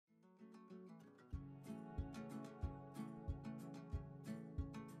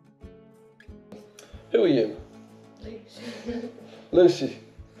Who are you? Lucy. Lucy.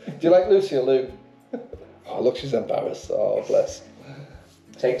 Do you like Lucy or Lou? Oh, look, she's embarrassed. Oh, bless.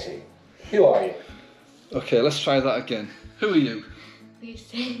 Take two. Who are you? Okay, let's try that again. Who are you?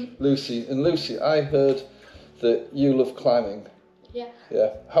 Lucy. Lucy. And Lucy, I heard that you love climbing. Yeah.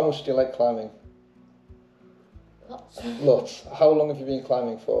 Yeah. How much do you like climbing? Lots. Lots. How long have you been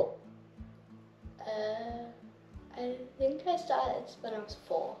climbing for? I think I started when I was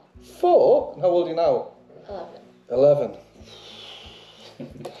 4. 4? And how old are you now? 11. 11.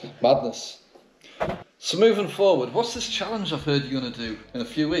 Madness. So moving forward, what's this challenge I've heard you're going to do in a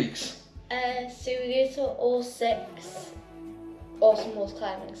few weeks? So we go to all 6 Awesome Walls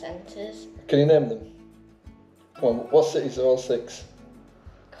climbing centres. Can you name them? Come on, what cities are all 6?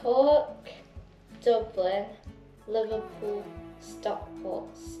 Cork, Dublin, Liverpool,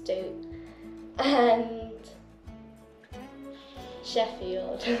 Stockport, Stoke and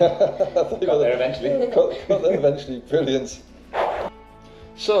Sheffield. Got there eventually. Got there eventually, brilliant.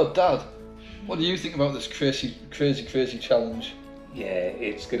 So, Dad, what do you think about this crazy challenge? Yeah,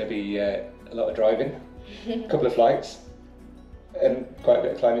 it's going to be a lot of driving, a couple of flights, and quite a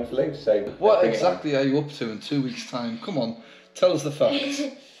bit of climbing for Lou. So what exactly are you up to in 2 weeks' time? Come on, tell us the facts.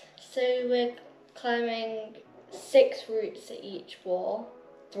 So we're climbing 6 routes at each wall,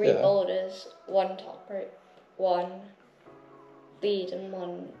 3 boulders, 1 top rope, 1 lead and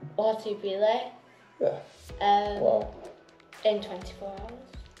 1 or 2 belay. Yeah. Wow. In 24 hours.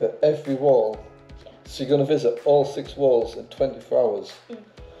 At every wall? Yeah. So you're going to visit all 6 walls in 24 hours?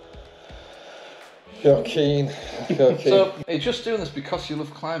 You're keen. You're keen. So, are you just doing this because you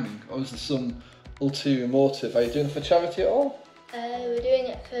love climbing, or is there some ulterior motive? Are you doing it for charity at all? We're doing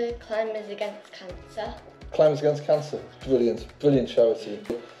it for Climbers Against Cancer. Climbers Against Cancer, brilliant, brilliant charity.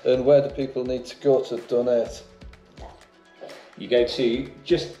 And where do people need to go to donate? You go to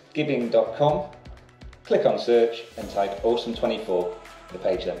justgiving.com, click on search and type Awesome24. The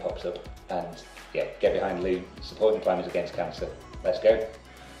page then pops up, and yeah, get behind Lou, supporting Climbers Against Cancer. Let's go.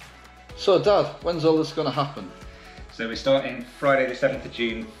 So Dad, when's all this going to happen? So we're starting Friday the 7th of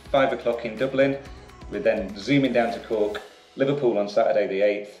June, 5 o'clock in Dublin. We're then zooming down to Cork, Liverpool on Saturday the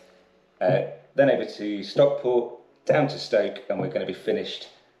 8th, then over to Stockport, down to Stoke, and we're going to be finished,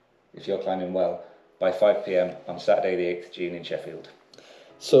 if you're climbing well, by 5 p.m. on Saturday the 8th of June in Sheffield.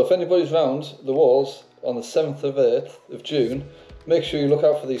 So if anybody's round the walls on the 7th of 8th of June, make sure you look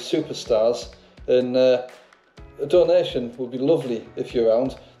out for these superstars, and a donation would be lovely if you're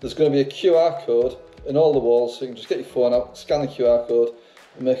around. There's going to be a QR code in all the walls, so you can just get your phone out, scan the QR code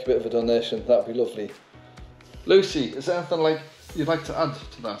and make a bit of a donation. That'd be lovely. Lucy, is there anything you'd like to add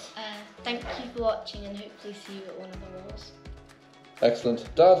to that? Thank you for watching, and hopefully see you at one of the walls.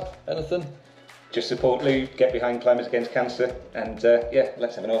 Excellent. Dad, anything? Just support Lou, get behind Climbers Against Cancer, and yeah,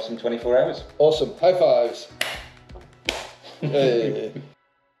 let's have an awesome 24 hours. Awesome. High fives. Hey.